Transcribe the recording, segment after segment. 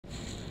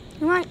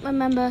You might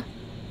remember,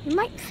 you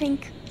might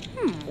think,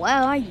 where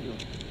are you?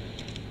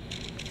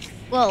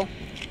 Well,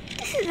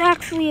 this is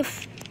actually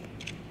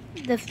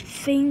the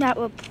thing that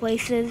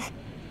replaces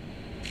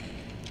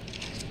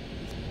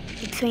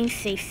the train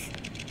station,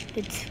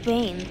 the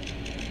train,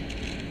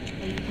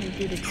 where you can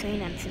do the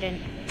train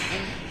incident in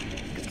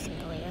Good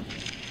Simulator.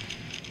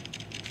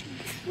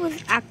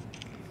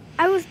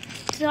 I was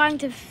trying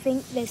to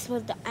think this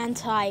was the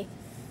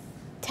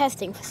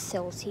anti-testing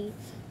facility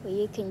where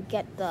you can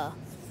get the,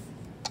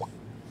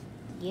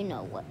 you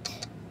know what,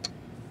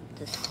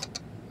 the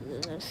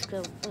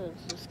skill,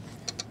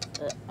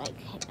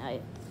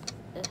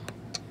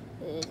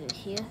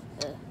 here,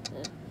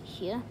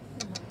 here.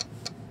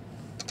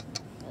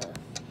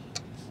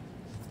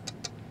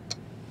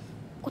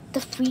 What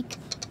the freak?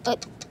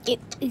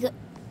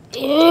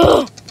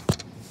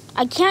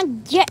 I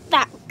can't get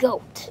that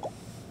goat.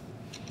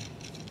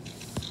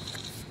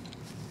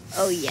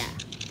 Oh yeah,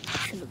 I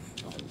should have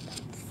followed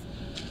that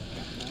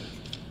noise.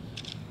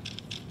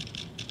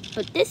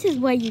 But this is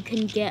where you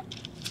can get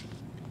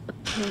a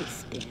paint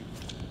spin.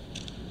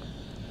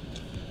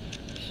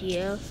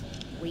 Here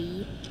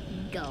we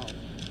go.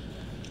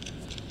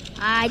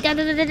 Oh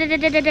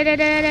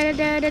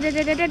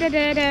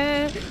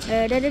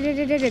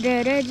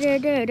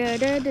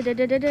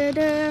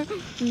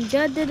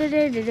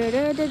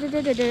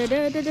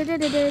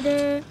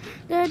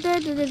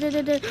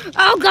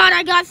god,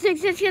 I got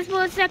 6 hits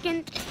for a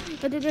second.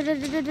 So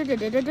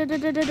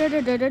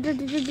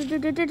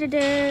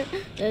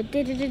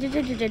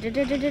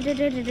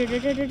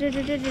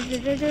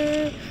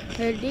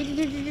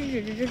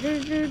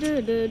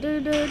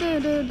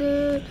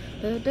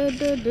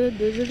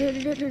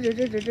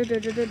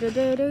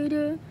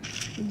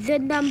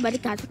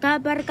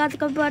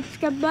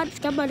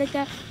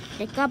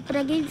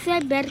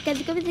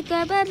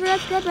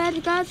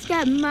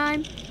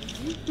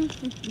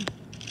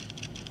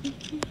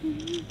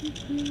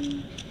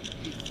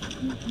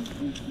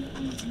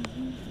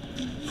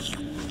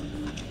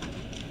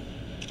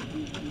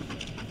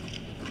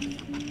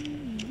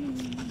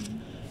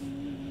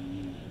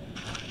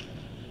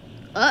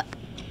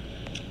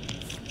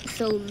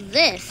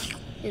this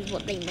is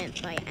what they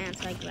meant by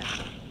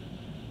anti-gravity.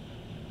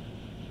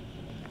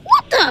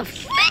 What the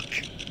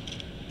frick?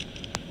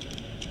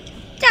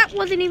 That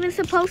wasn't even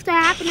supposed to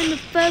happen in the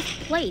first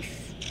place.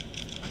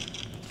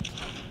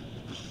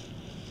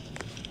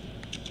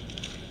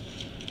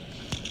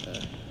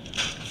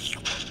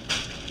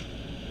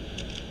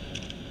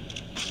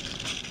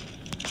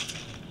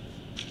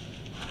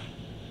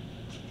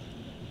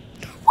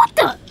 What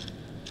the?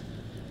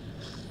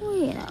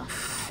 Wait a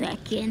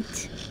second.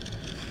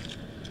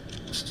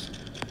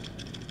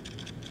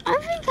 I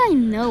think I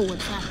know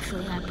what's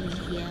actually happening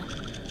here.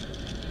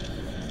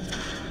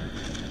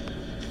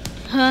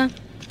 Huh?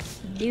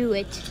 Do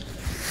it.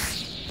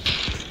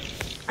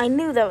 I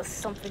knew there was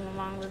something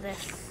wrong with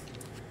this.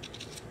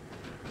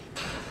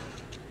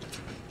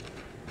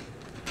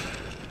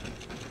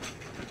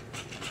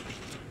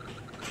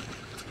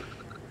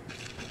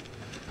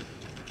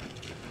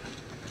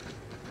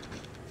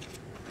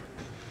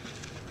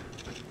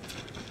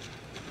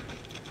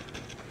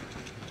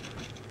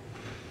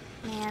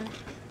 Man,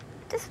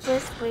 this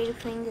first grade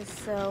thing is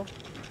so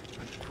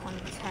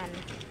 2010.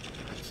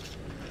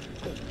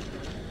 Wait.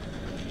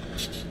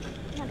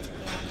 Not again.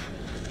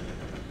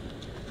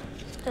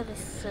 That is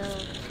so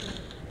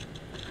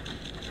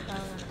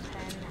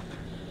 2010.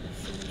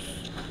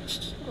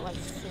 What do I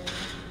see?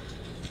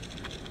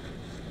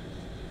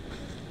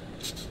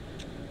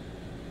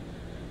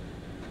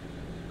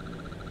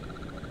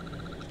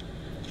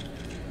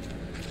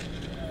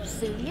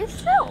 See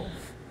yourself.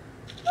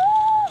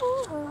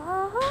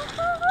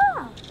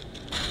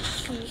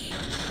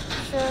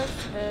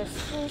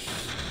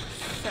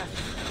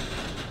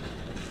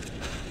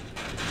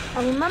 I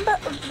remember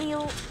a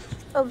video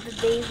of the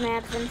Dave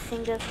Madsen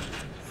singer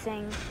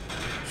saying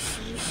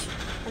sheesh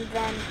and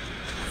then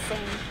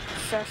saying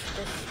shush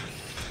this,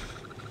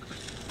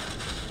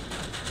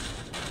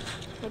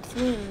 which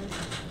means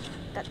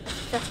that the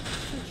shush the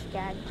sheesh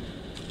gag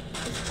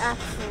is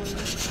actually a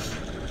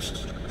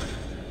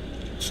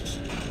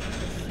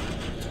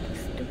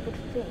stupid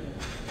thing.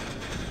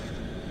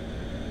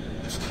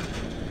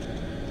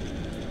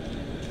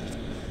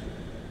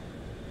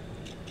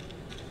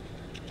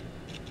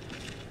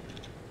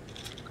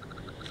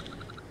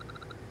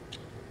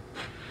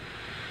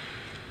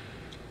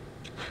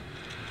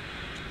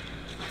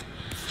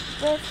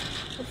 First,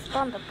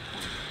 responder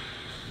point.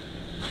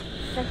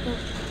 Second,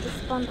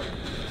 responder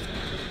point.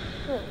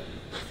 Third,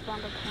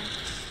 responder point.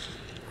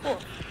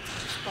 Fourth,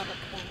 responder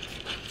point.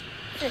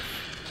 Fifth,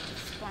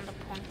 responder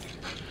point.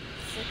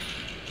 Sixth,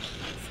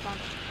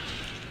 responder point.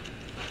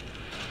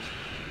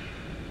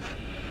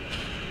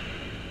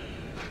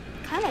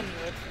 Kinda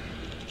weird.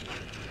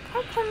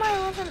 How come I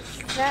wasn't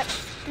that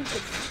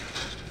stupid?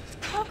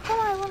 How come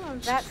I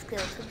wasn't that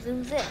skilled to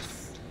do this?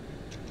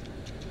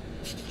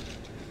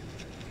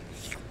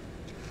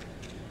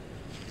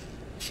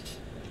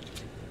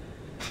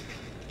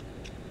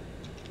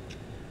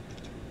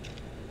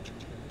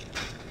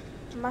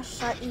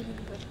 Must I eat?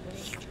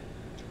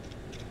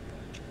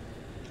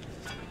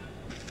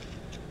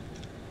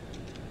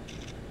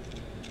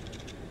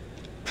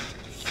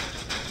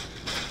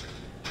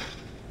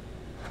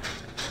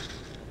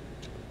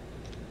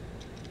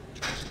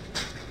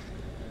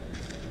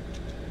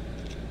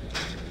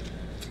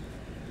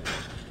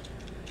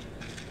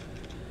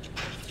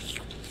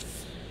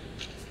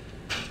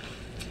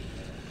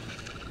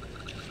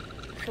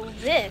 So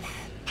this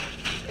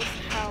is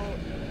how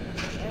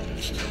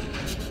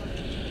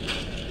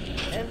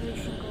every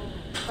single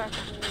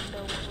cracked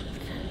window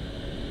would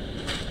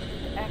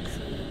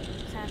actually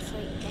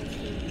translate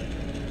into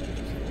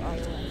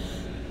iOS.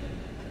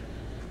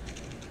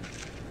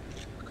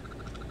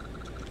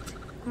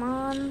 Come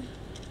on.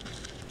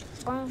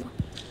 Boing,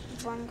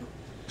 boing.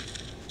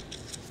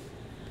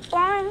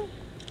 Boing,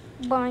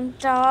 boing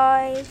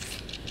dies.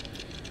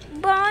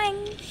 Boing,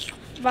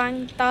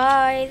 boing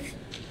dies.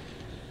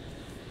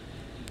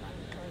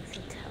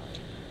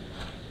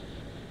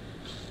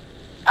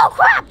 Oh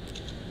crap!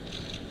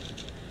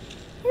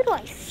 Who do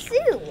I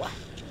sue?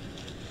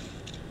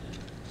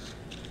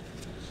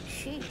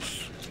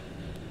 Sheesh.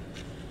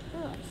 Who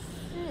do I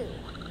sue?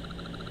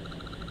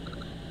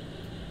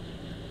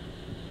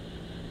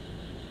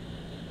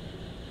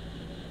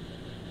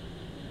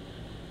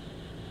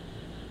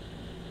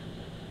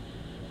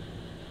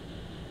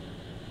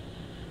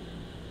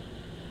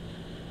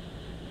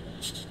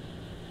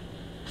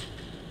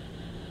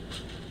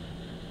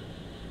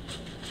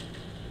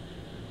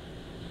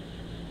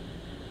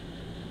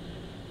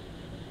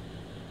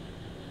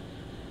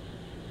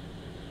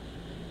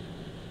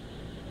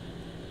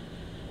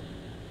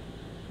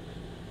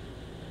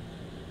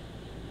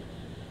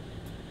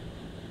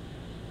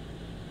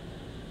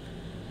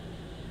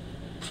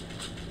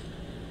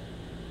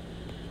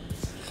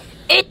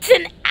 It's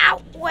an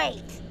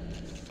outrage.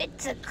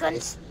 It's a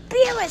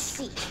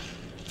conspiracy.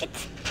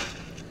 It's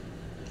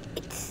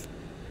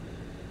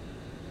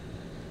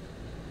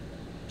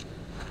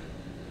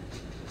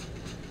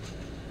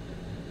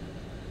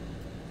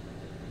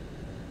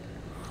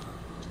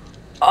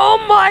oh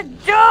my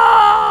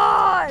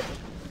God!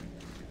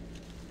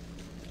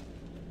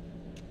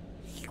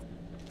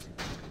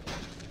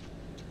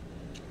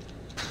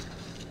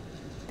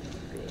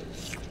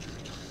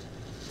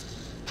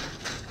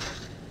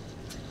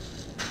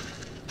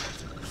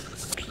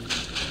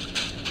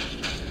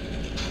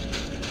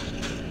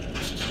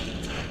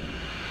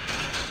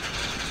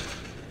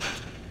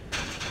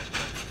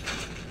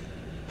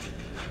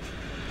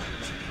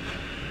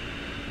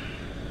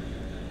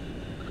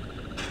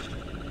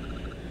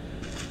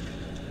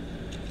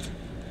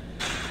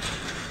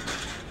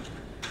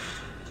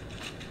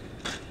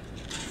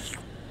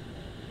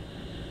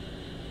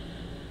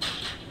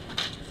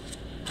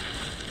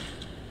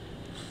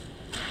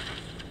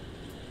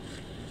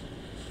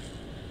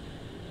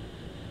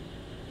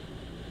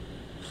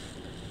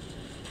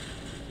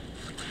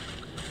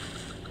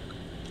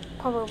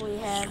 Probably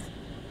have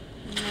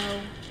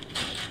no.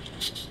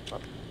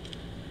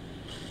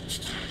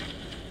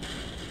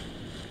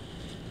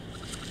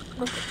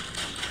 Look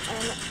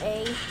at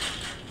a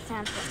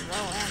sample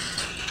roll and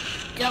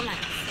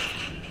dumbass.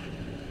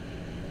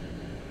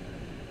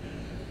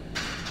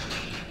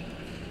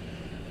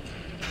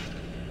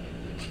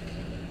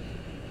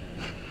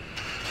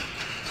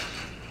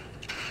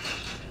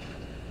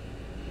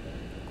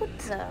 What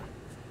the?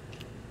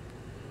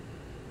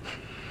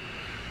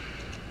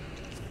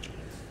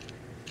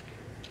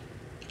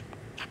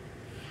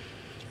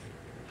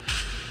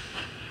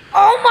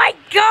 Oh my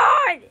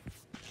God!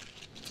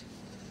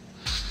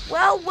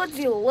 Well, would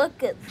you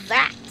look at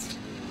that?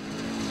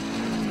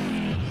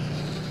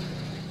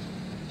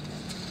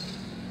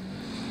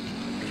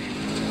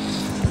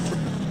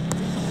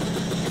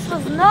 This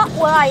was not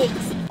what I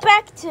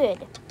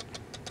expected.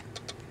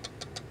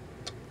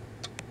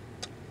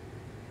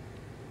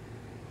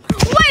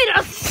 Wait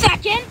a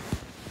second!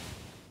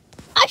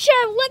 I should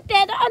have looked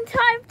at it on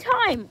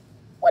time.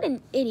 What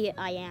an idiot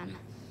I am.